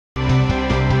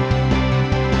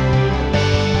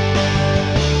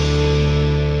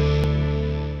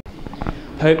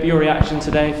Hope your reaction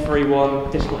today,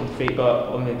 3-1, disappointing defeat, but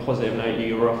on the positive note,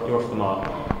 you're off the mark.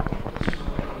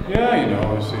 Yeah, you know,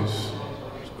 obviously it's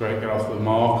great to get off the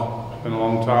mark. It's been a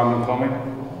long time in coming.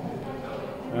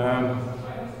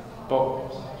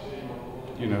 But,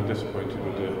 you know, disappointed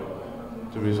with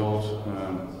the result.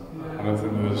 I don't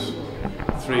think there was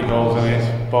 3 goals in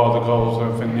it, bar the goals. I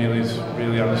don't think Neely's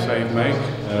really had a save make.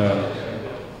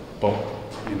 But,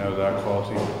 you know, that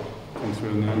quality come through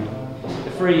in the end.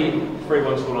 The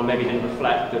 3-1 scoreline maybe didn't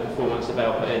reflect the performance that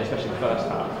Vale put in, especially in the first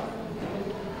half.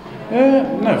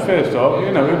 No, first off,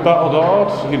 you know, we battled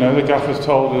hard. You know, the gaffers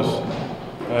told us,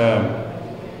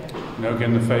 you know, get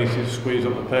in the faces, squeeze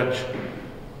up the pitch.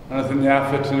 And I think the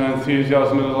effort and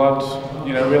enthusiasm of the lads,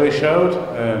 you know, really showed.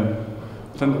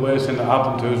 I think the worst thing that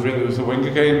happened to us really was the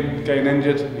winger getting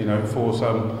injured. You know, forced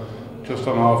them just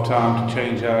on half time to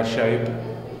change our shape.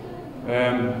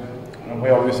 And we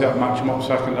obviously had to match them up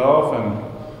second half, and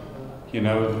you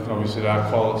know, obviously our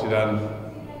quality then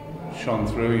shone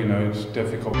through. You know, it's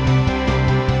difficult.